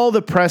in all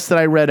the press that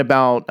I read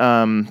about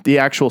the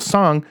actual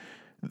song,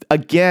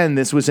 again,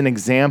 this was an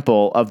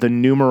example of the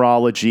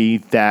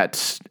numerology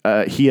that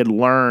he had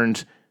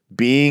learned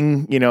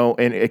being,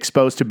 and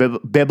exposed to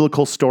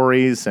biblical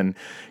stories and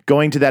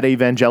going to that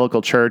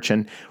evangelical church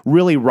and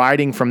really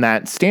writing from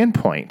that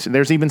standpoint.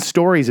 There's even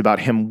stories about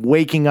him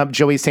waking up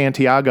Joey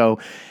Santiago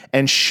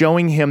and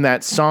showing him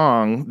that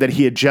song that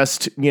he had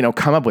just,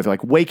 come up with,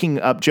 like waking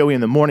up Joey in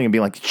the morning and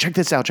being like, check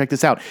this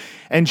out.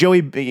 And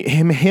Joey,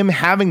 him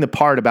having the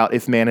part about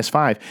if man is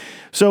 5.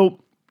 So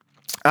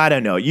I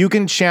don't know. You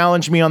can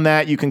challenge me on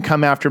that. You can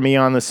come after me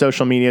on the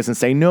social medias and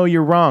say, no,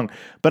 you're wrong.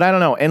 But I don't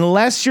know.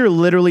 Unless you're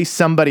literally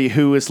somebody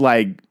who is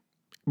like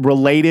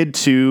related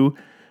to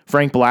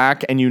Frank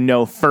Black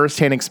and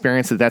firsthand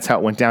experience that that's how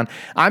it went down,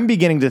 I'm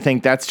beginning to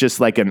think that's just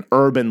like an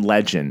urban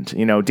legend.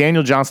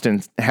 Daniel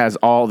Johnston has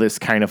all this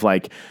kind of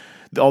like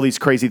all these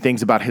crazy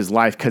things about his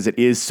life because it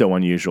is so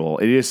unusual.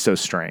 It is so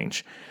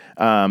strange.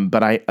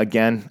 But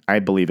I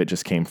believe it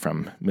just came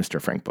from Mr.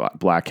 Frank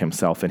Black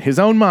himself in his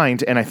own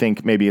mind. And I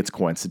think maybe it's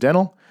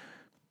coincidental.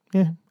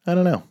 Yeah, I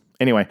don't know.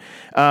 Anyway,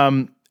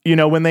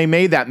 when they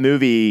made that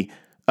movie,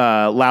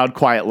 Loud,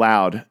 Quiet,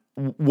 Loud,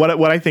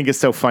 what I think is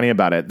so funny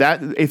about it,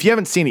 that if you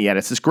haven't seen it yet,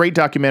 it's this great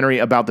documentary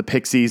about the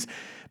Pixies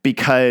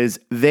because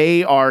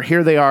they are,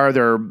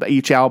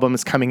 each album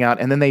is coming out,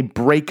 and then they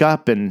break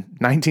up in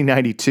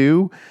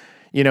 1992,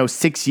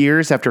 6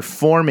 years after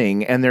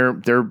forming, and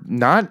they're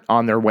not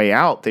on their way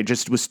out. They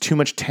just was too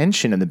much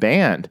tension in the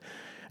band.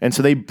 And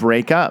so they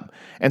break up.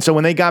 And so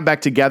when they got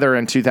back together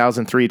in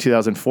 2003,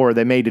 2004,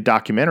 they made a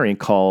documentary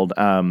called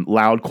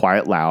Loud,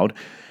 Quiet, Loud.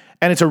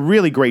 And it's a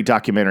really great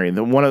documentary.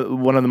 One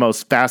of the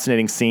most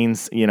fascinating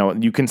scenes,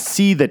 you can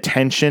see the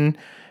tension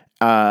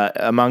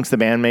amongst the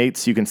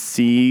bandmates. You can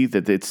see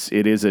that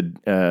it is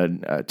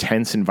a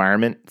tense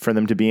environment for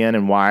them to be in,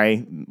 and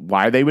why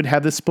they would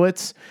have the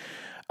splits.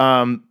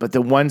 But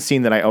the one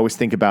scene that I always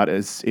think about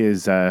is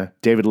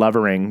David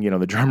Lovering,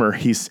 the drummer.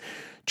 He's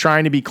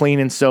trying to be clean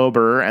and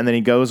sober, and then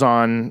he goes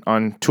on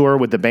tour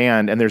with the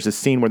band, and there's a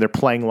scene where they're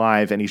playing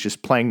live, and he's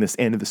just playing this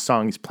end of the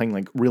song. He's playing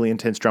like really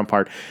intense drum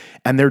part,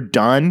 and they're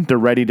done. They're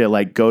ready to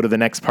like go to the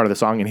next part of the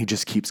song, and he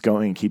just keeps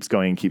going,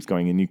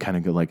 and you kind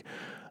of go like,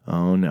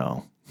 oh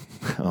no.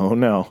 Oh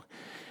no.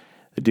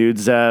 The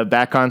dude's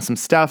back on some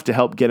stuff to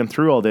help get him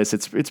through all this.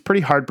 It's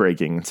pretty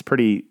heartbreaking. It's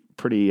pretty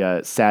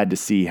sad to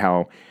see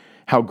how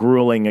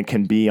grueling it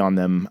can be on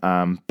them.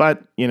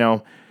 But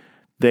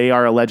they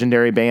are a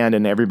legendary band,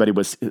 and everybody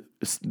was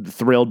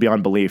thrilled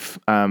beyond belief.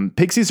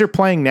 Pixies are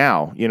playing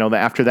now.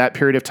 After that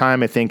period of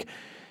time, I think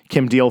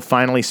Kim Deal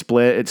finally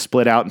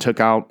split out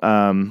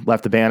and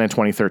left the band in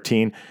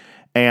 2013.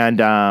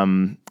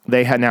 And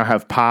they now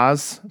have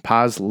Paz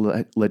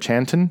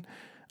Lechanton.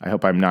 I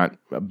hope I'm not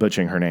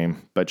butchering her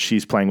name, but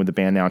she's playing with the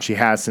band now, and she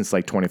has since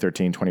like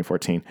 2013,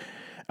 2014.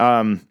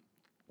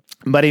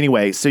 But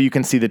anyway, so you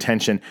can see the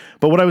tension.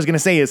 But what I was going to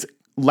say is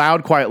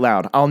Loud, Quiet,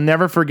 Loud. I'll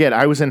never forget.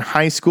 I was in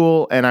high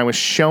school, and I was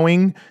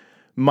showing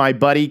my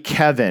buddy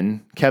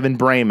Kevin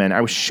Brayman.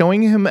 I was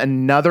showing him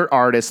another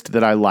artist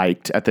that I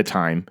liked at the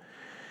time,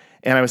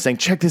 and I was saying,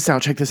 check this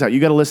out. You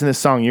got to listen to this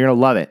song. You're going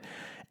to love it.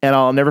 And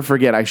I'll never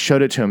forget. I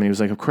showed it to him, and he was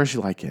like, of course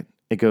you like it.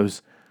 It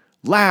goes,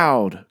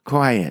 loud,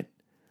 quiet.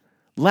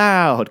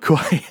 Loud,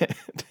 quiet.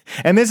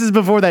 And this is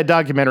before that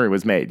documentary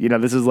was made.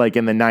 This is like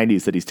in the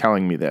 90s that he's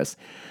telling me this.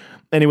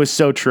 And it was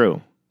so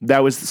true.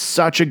 That was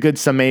such a good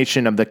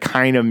summation of the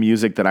kind of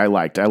music that I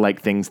liked. I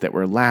liked things that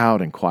were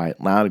loud and quiet.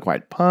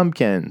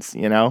 Pumpkins,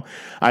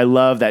 I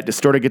love that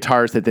distorted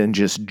guitars that then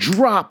just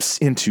drops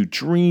into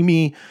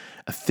dreamy,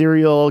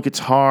 ethereal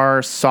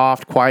guitar,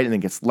 soft, quiet, and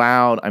then gets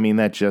loud. I mean,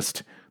 that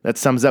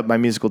sums up my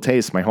musical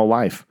taste my whole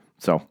life.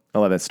 So I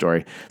love that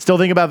story. Still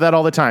think about that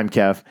all the time,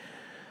 Kev.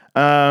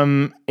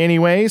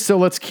 Anyway, so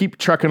let's keep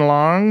trucking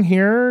along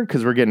here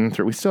because we're getting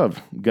through. We still have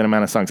a good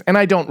amount of songs, and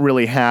I don't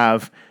really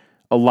have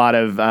a lot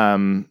of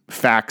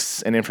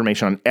facts and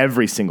information on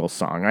every single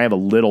song. I have a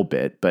little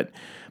bit, but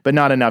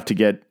not enough to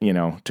get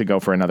to go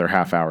for another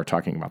half hour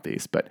talking about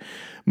these. But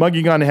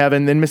Muggy Gone to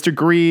Heaven, then Mr.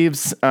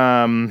 Greaves.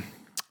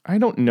 I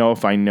don't know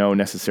if I know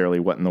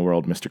necessarily what in the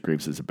world Mr.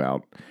 Greaves is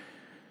about.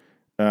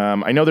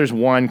 I know there's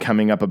one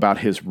coming up about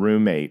his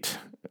roommate.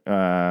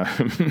 It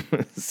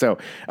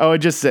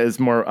just says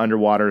more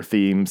underwater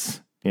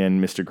themes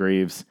in Mr.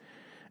 Greaves.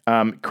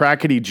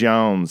 Crackety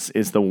Jones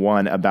is the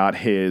one about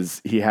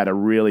he had a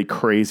really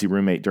crazy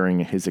roommate during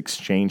his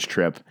exchange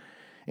trip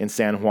in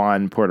San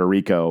Juan, Puerto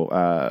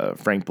Rico.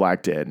 Frank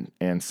Black did.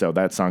 And so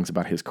that song's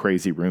about his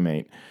crazy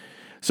roommate.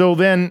 So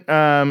then,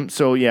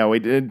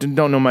 we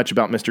don't know much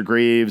about Mr.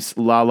 Greaves.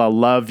 La La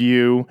Love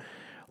You.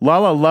 La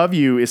La Love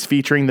You is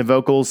featuring the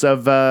vocals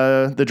of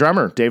the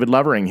drummer, David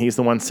Lovering. He's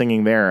the one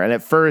singing there. And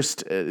at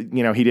first, he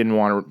didn't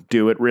want to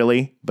do it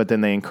really, but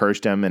then they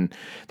encouraged him. And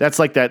that's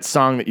like that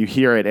song that you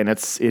hear it, and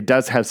it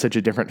does have such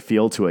a different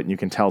feel to it. And you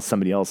can tell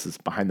somebody else is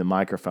behind the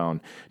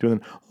microphone doing,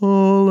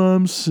 all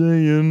I'm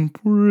saying,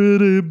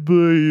 pretty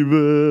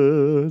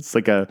baby. It's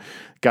like a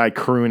guy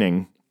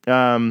crooning.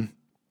 Then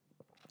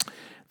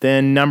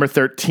number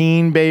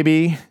 13,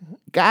 baby.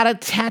 Got a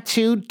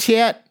tattooed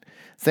tit.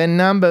 Then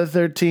number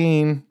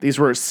 13. These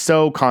were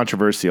so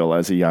controversial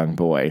as a young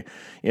boy.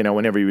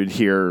 Whenever you would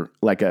hear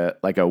like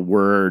a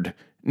word,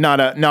 not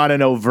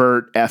an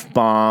overt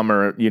F-bomb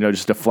or,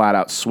 just a flat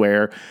out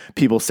swear,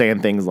 people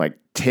saying things like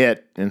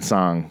tit in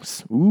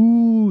songs.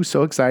 Ooh,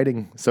 so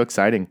exciting. So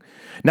exciting.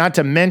 Not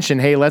to mention,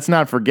 hey, let's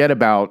not forget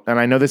about, and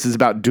I know this is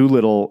about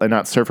Doolittle and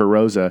not Surfer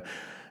Rosa,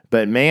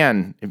 but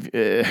man,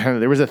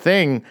 there was a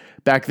thing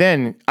back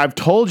then. I've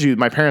told you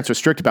my parents were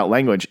strict about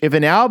language. If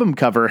an album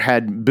cover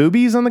had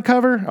boobies on the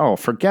cover, oh,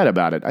 forget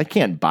about it. I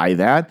can't buy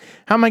that.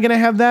 How am I going to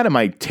have that in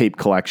my tape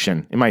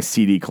collection, in my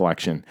CD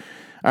collection?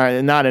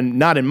 Not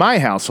in my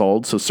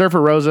household. So Surfer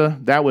Rosa,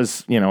 that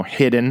was,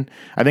 hidden.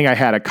 I think I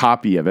had a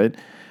copy of it.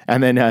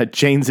 And then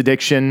Jane's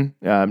Addiction,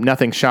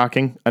 Nothing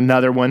Shocking,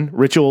 another one.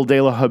 Ritual de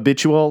la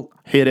Habitual,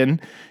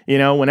 hidden.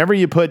 Whenever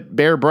you put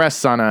bare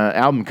breasts on an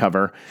album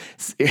cover,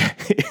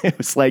 it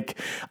was like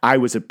I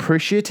was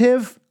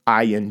appreciative.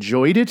 I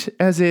enjoyed it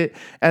as a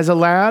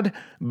lad,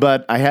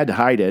 but I had to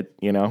hide it,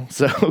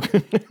 So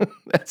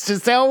that's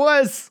just how it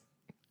was.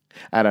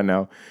 I don't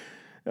know.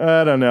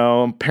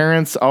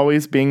 Parents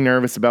always being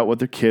nervous about what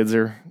their kids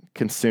are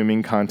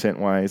consuming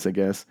content-wise, I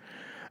guess.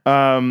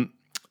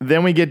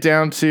 Then we get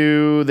down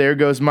to There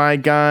Goes My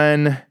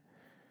Gun.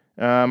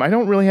 I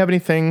don't really have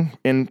anything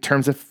in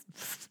terms of,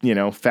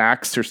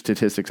 facts or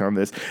statistics on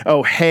this.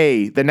 Oh,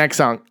 Hey, the next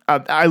song.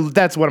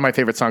 That's one of my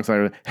favorite songs.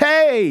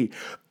 Hey,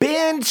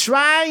 been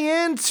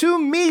trying to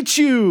meet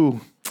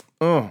you.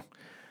 Oh,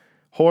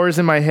 Whores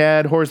in my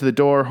head, whores at the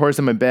door, whores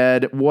in my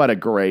bed. What a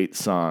great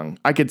song.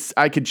 I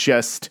could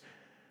just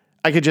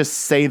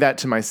say that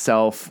to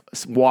myself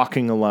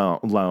walking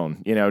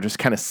alone, just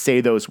kind of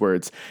say those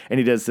words. And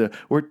he does the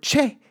word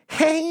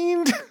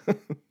chained.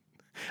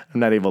 I'm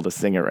not able to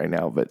sing it right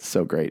now, but it's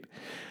so great.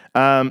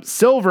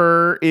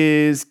 Silver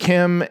is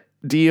Kim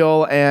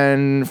Deal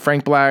and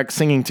Frank Black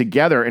singing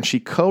together, and she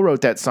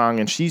co-wrote that song,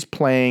 and she's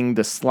playing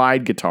the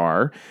slide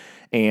guitar,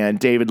 and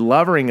David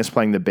Lovering is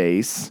playing the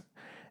bass.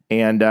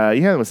 And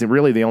it was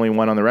really the only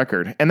one on the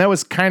record. And that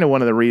was kind of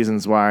one of the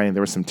reasons why there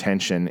was some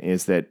tension,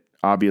 is that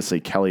obviously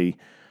Kim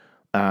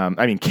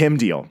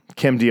Deal.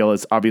 Kim Deal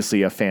is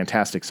obviously a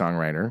fantastic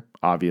songwriter,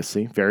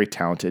 obviously, very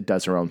talented,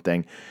 does her own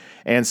thing.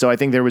 And so I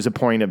think there was a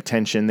point of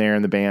tension there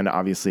in the band,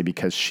 obviously,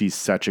 because she's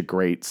such a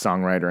great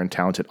songwriter and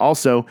talented.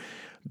 Also,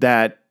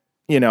 that,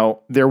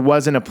 there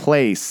wasn't a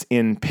place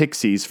in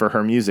Pixies for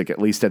her music,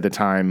 at least at the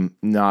time,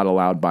 not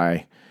allowed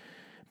by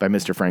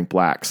Mr. Frank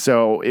Black.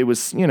 So it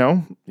was,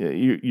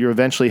 you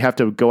eventually have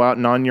to go out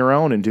and on your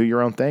own and do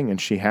your own thing. And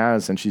she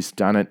has, and she's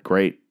done it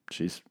great.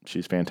 She's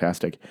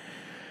fantastic.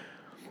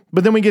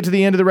 But then we get to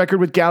the end of the record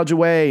with Gouge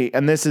Away.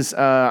 And this is,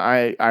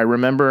 I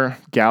remember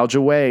Gouge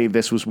Away.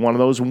 This was one of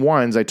those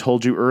ones I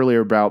told you earlier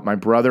about my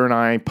brother and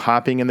I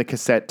popping in the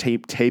cassette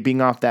tape, taping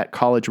off that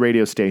college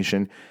radio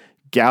station.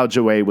 Gouge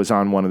Away was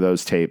on one of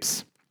those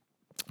tapes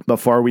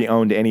before we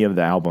owned any of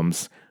the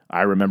albums.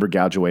 I remember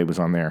Gouge Away was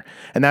on there.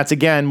 And that's,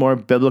 again, more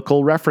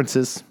biblical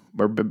references,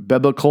 more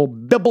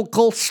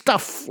biblical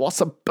stuff, lots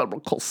of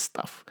biblical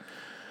stuff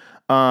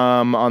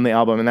on the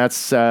album. And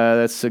that's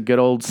a good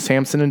old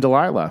Samson and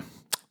Delilah.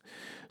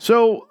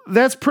 So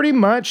that's pretty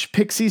much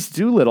Pixies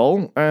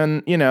Doolittle.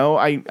 And,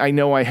 I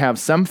know I have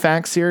some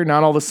facts here,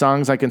 not all the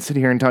songs I can sit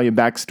here and tell you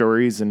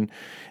backstories and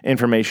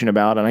information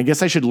about. And I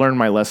guess I should learn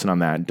my lesson on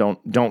that.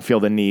 Don't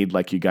feel the need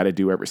like you got to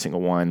do every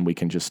single one. We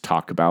can just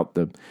talk about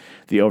the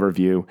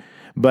overview.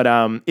 But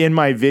in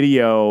my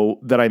video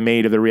that I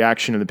made of the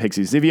reaction to the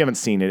Pixies, if you haven't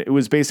seen it, it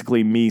was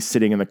basically me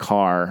sitting in the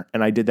car,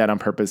 and I did that on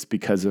purpose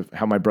because of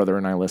how my brother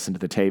and I listened to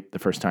the tape the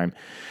first time.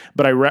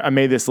 But I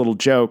made this little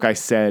joke. I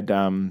said,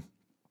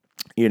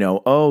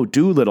 oh,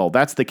 Doolittle,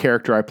 that's the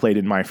character I played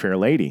in My Fair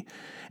Lady.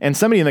 And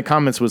somebody in the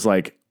comments was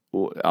like,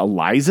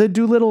 Eliza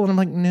Doolittle? And I'm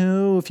like,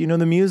 no, if you know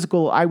the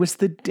musical, I was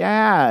the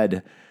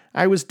dad.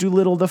 I was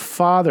Doolittle the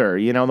father,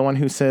 the one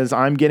who says,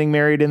 I'm getting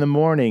married in the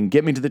morning,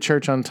 get me to the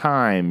church on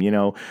time,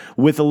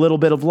 with a little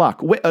bit of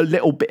luck. With a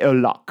little bit of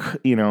luck,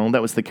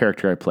 that was the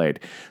character I played.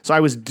 So I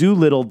was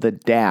Doolittle the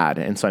dad,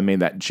 and so I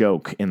made that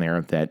joke in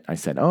there that I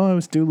said, oh, I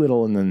was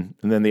Doolittle, and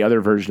then the other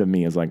version of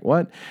me is like,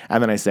 what?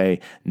 And then I say,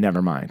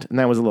 never mind. And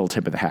that was a little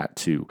tip of the hat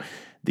to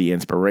the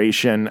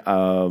inspiration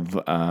of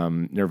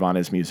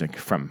Nirvana's music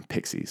from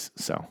Pixies.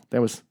 So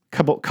there was a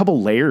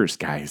couple layers,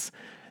 guys.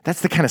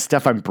 That's the kind of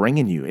stuff I'm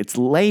bringing you. It's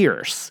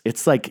layers.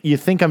 It's like you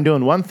think I'm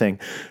doing one thing,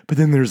 but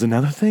then there's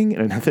another thing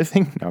and another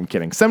thing. No, I'm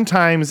kidding.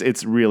 Sometimes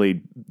it's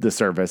really the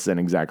surface and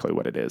exactly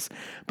what it is.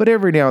 But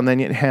every now and then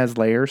it has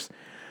layers.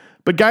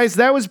 But guys,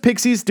 that was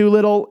Pixies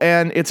Doolittle,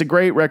 and it's a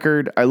great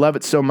record. I love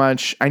it so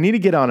much. I need to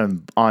get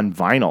on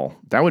vinyl.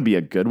 That would be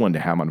a good one to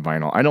have on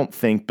vinyl. I don't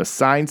think,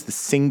 besides the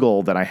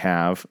single that I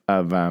have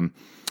of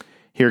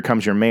Here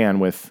Comes Your Man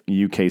with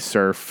UK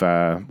Surf,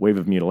 Wave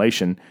of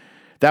Mutilation,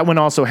 that one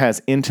also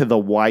has Into the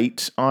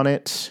White on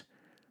it,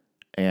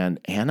 and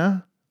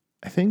Anna,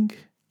 I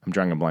think. I'm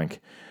drawing a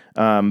blank.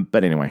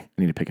 But anyway, I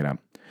need to pick it up.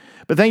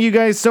 But thank you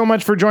guys so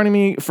much for joining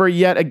me for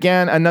yet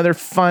again another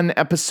fun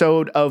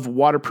episode of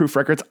Waterproof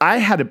Records. I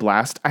had a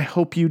blast. I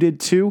hope you did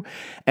too.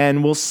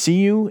 And we'll see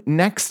you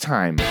next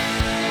time. Things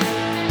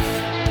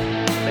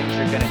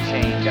are gonna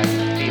change. I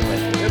can feel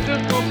it. If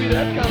this gonna be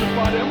that kind of